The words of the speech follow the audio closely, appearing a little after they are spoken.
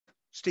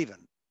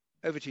Stephen,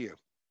 over to you.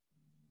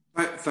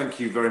 Thank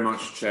you very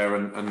much, Chair,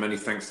 and many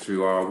thanks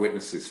to our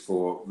witnesses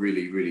for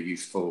really, really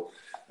useful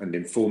and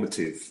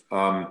informative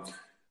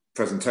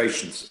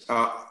presentations.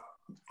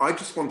 I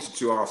just wanted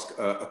to ask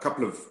a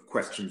couple of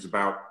questions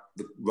about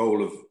the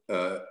role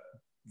of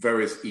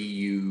various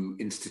EU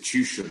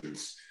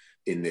institutions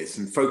in this,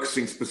 and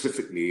focusing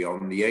specifically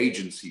on the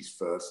agencies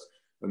first,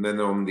 and then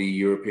on the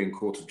European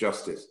Court of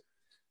Justice.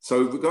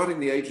 So regarding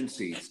the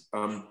agencies,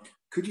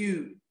 could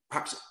you,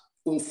 perhaps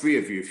all three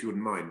of you, if you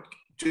wouldn't mind,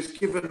 just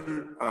give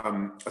an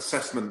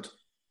assessment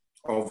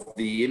of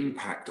the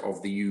impact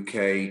of the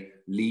UK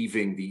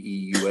leaving the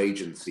EU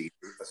agency?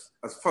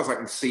 As far as I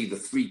can see, the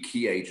three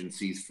key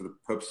agencies for the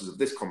purposes of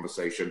this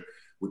conversation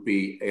would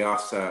be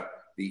EASA,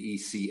 the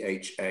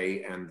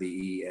ECHA, and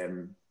the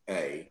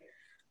EMA.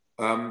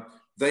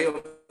 They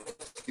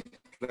obviously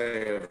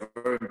play a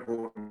very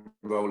important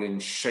role in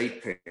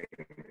shaping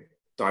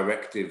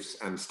directives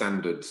and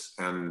standards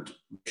and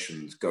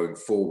missions going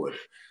forward.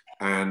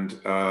 And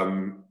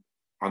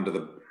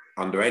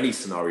under any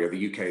scenario,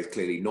 the UK is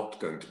clearly not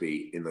going to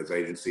be in those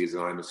agencies,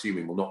 and I'm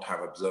assuming will not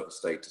have observer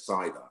status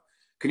either.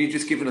 Can you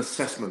just give an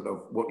assessment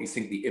of what you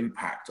think the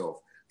impact of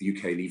the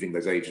UK leaving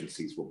those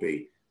agencies will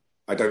be?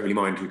 I don't really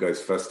mind who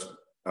goes first.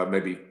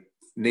 Maybe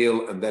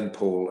Neil, and then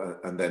Paul,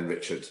 and then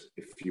Richard,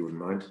 if you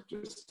wouldn't mind.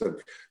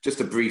 Just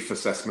a brief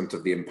assessment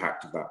of the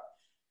impact of that.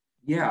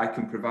 Yeah, I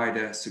can provide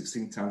a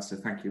succinct answer.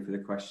 Thank you for the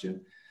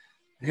question.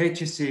 The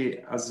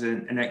HSE has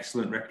an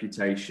excellent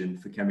reputation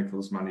for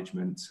chemicals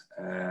management,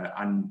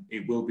 and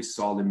it will be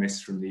sorely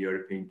missed from the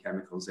European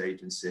Chemicals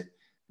Agency,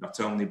 not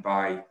only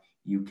by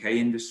UK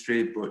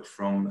industry, but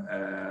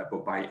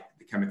by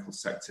the chemical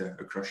sector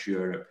across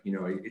Europe. You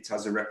know, it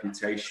has a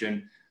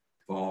reputation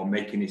for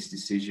making its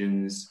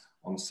decisions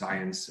on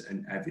science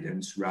and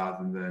evidence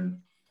rather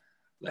than,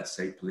 let's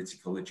say,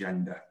 political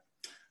agenda.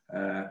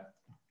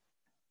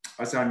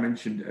 As I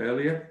mentioned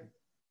earlier,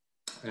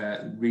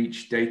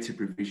 REACH data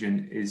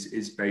provision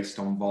is based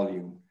on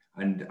volume,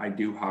 and I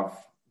do have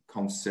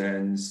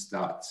concerns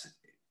that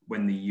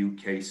when the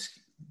UK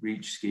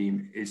REACH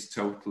scheme is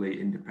totally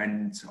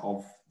independent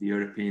of the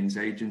European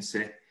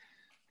agency,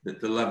 that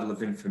the level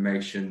of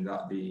information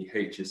that the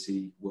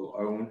HSE will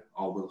own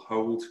or will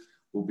hold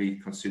will be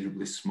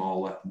considerably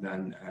smaller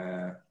than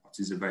what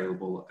is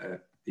available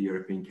at the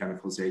European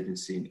Chemicals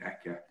Agency in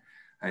ECHA.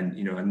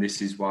 And this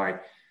is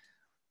why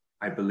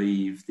I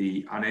believe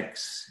the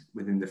annex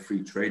within the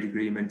free trade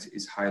agreement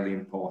is highly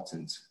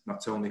important,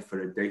 not only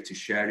for a data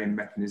sharing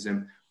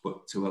mechanism,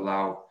 but to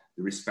allow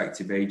the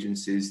respective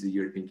agencies, the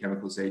European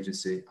Chemicals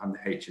Agency and the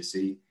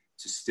HSE,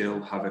 to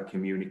still have a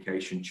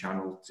communication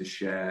channel to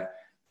share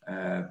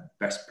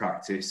best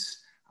practice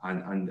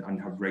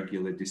and have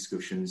regular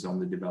discussions on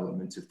the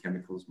development of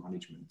chemicals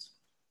management.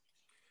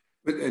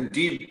 And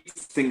do you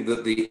think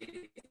that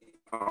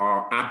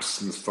our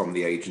absence from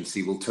the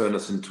agency will turn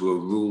us into a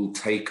rule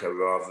taker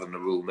rather than a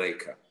rule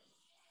maker?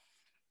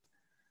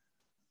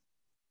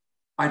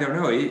 I don't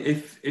know.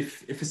 If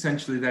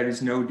essentially there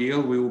is no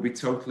deal, we will be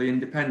totally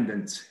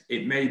independent.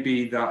 It may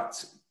be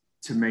that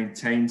to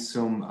maintain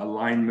some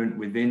alignment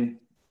within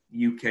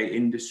UK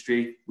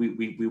industry,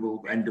 we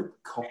will end up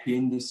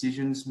copying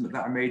decisions that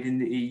are made in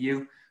the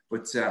EU.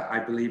 But I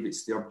believe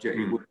it's the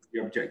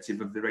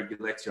objective of the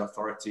regulatory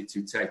authority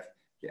to take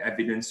the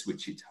evidence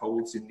which it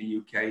holds in the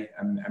UK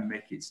and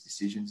make its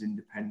decisions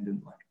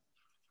independently.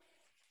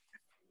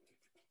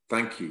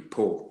 Thank you.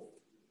 Paul?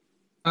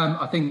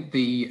 I think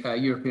the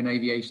European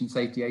Aviation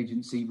Safety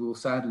Agency will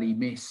sadly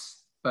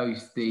miss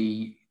both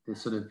the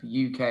sort of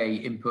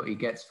UK input it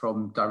gets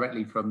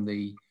directly from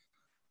the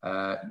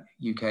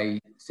UK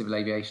Civil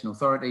Aviation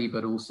Authority,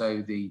 but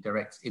also the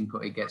direct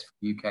input it gets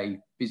from UK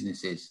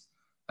businesses.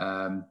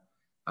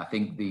 I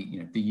think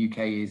the UK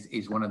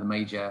is one of the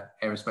major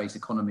aerospace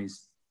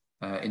economies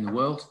in the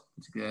world,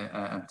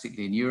 and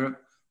particularly in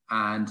Europe.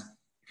 And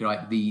if you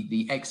like,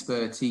 the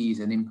expertise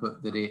and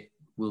input that it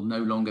will no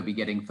longer be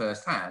getting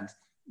firsthand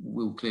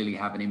will clearly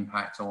have an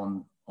impact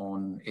on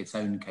its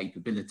own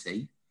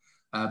capability,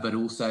 but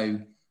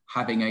also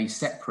having a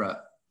separate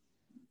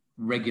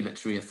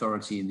regulatory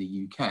authority in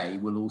the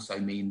UK will also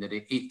mean that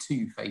it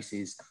too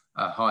faces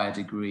a higher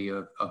degree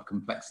of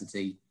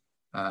complexity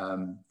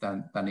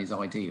than is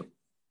ideal.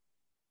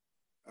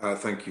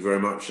 Thank you very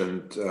much,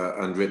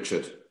 and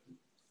Richard.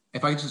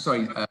 If I just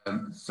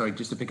sorry,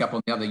 just to pick up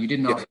on the other, you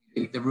didn't ask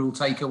the rule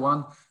taker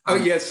one. Oh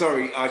yeah,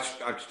 sorry.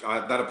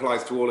 That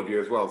applies to all of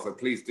you as well. So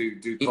please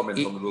do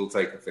comment on the rule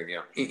taker thing.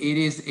 Yeah,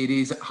 it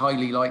is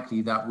highly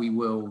likely that we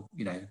will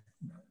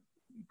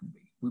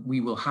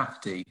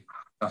have to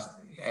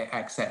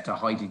accept a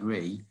high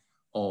degree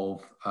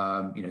of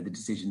the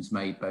decisions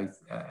made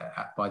both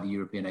by the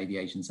European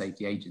Aviation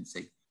Safety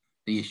Agency.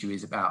 The issue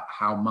is about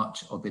how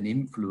much of an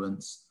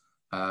influence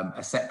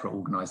a separate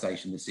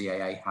organisation, the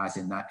CAA, has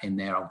in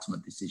their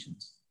ultimate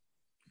decisions.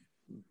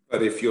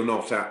 But if you're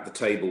not at the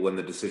table when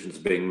the decisions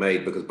are being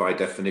made, because by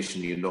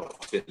definition you're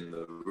not in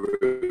the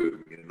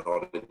room, you're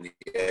not in the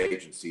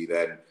agency,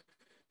 then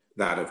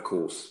that, of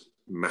course,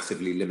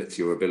 massively limits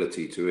your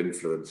ability to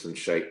influence and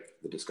shape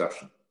the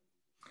discussion.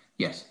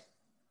 Yes.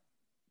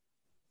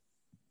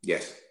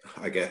 Yes,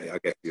 I guess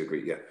you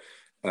agree.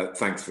 Yeah.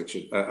 Thanks,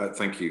 Richard.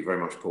 Thank you very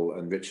much, Paul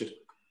and Richard.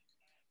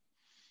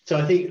 So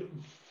I think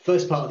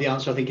first part of the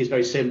answer I think is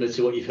very similar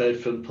to what you've heard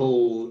from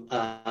Paul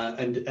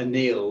and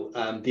Neil.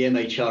 The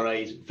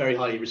MHRA is a very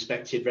highly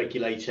respected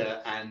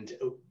regulator and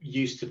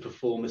used to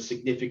perform a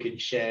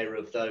significant share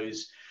of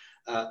those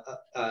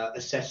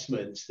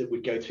assessments that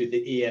would go through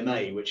the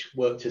EMA, which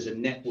worked as a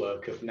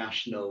network of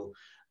national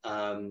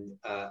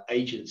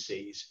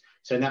agencies.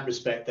 So in that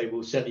respect, they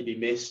will certainly be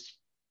missed.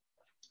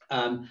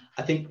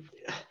 I think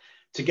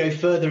to go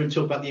further and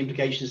talk about the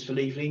implications for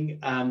leaving,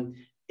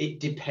 it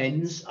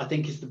depends, I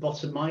think, is the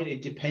bottom line.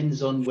 It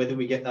depends on whether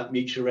we get that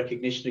mutual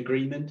recognition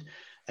agreement,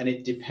 and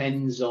it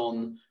depends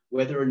on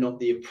whether or not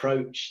the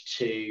approach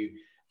to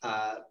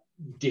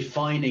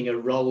defining a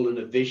role and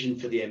a vision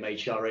for the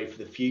MHRA for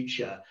the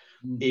future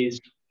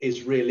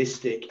is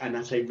realistic and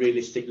at a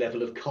realistic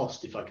level of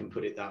cost, if I can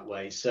put it that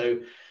way. So,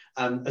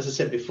 as I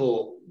said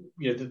before,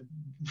 the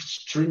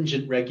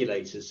stringent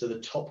regulators, so the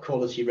top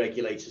quality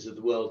regulators of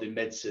the world in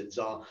medicines,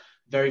 are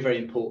very, very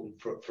important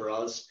for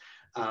us.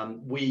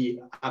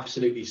 We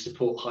absolutely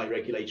support high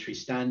regulatory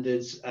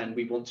standards, and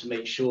we want to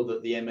make sure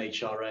that the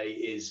MHRA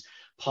is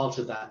part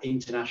of that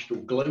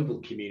international global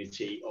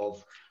community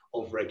of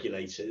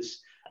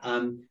regulators.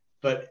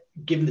 But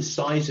given the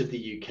size of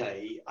the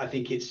UK, I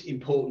think it's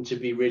important to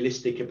be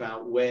realistic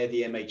about where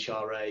the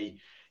MHRA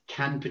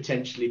can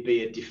potentially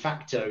be a de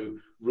facto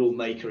rule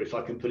maker, if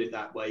I can put it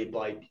that way,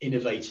 by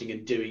innovating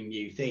and doing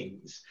new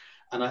things.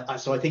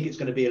 And so I think it's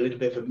going to be a little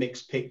bit of a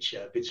mixed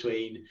picture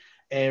between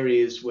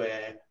areas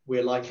where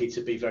we're likely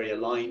to be very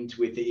aligned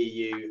with the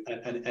EU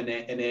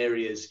and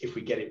areas, if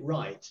we get it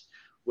right,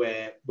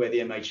 where the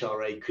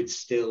MHRA could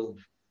still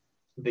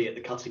be at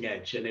the cutting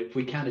edge. And if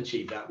we can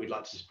achieve that, we'd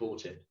like to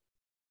support it.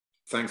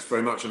 Thanks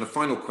very much. And a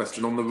final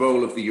question on the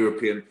role of the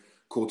European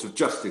Court of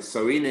Justice.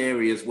 So in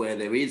areas where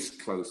there is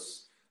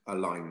close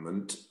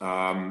alignment,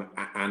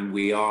 and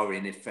we are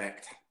in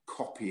effect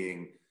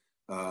copying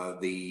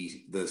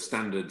the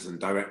standards and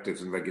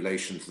directives and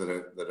regulations that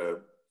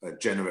are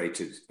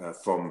generated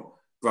from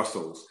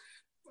Brussels,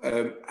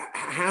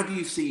 how do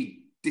you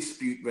see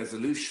dispute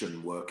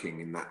resolution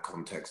working in that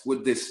context?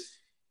 Would this,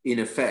 in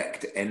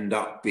effect, end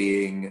up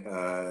being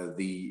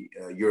the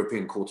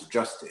European Court of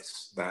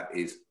Justice that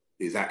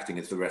is acting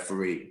as the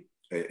referee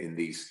in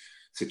these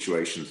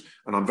situations?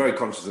 And I'm very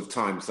conscious of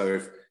time, so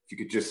if you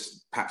could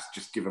perhaps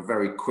give a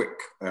very quick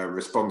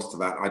response to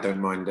that. I don't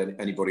mind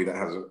anybody that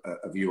has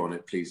a view on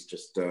it, please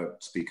just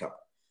speak up.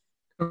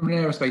 From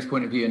an aerospace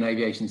point of view and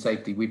aviation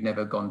safety, we've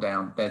never gone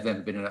down. There's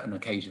never been an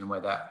occasion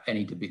where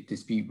any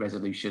dispute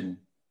resolution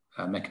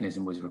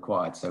mechanism was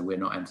required. So we're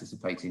not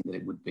anticipating that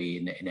it would be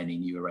in any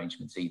new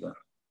arrangements either.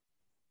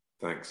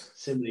 Thanks.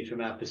 Similarly, from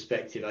our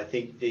perspective, I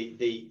think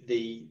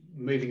the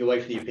moving away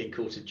from the European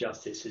Court of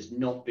Justice has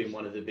not been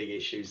one of the big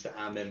issues that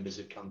our members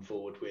have come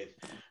forward with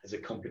as a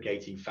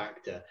complicating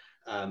factor.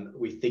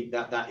 We think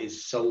that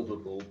is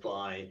solvable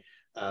by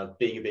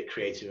being a bit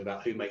creative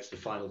about who makes the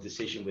final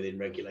decision within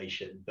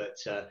regulation. But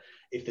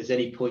if there's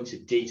any points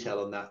of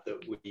detail on that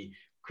we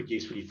could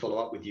usefully follow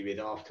up with you with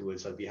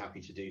afterwards, I'd be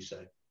happy to do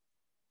so.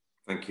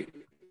 Thank you.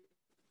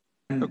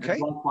 And okay.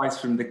 Likewise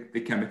from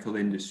the chemical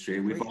industry,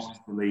 we've always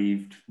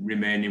believed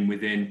remaining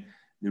within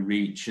the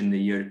REACH and the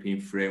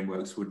European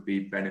frameworks would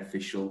be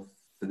beneficial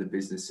for the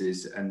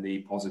businesses, and the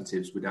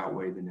positives would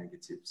outweigh the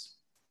negatives.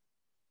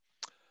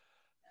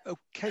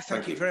 Okay,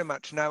 thank you very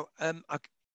much. Now,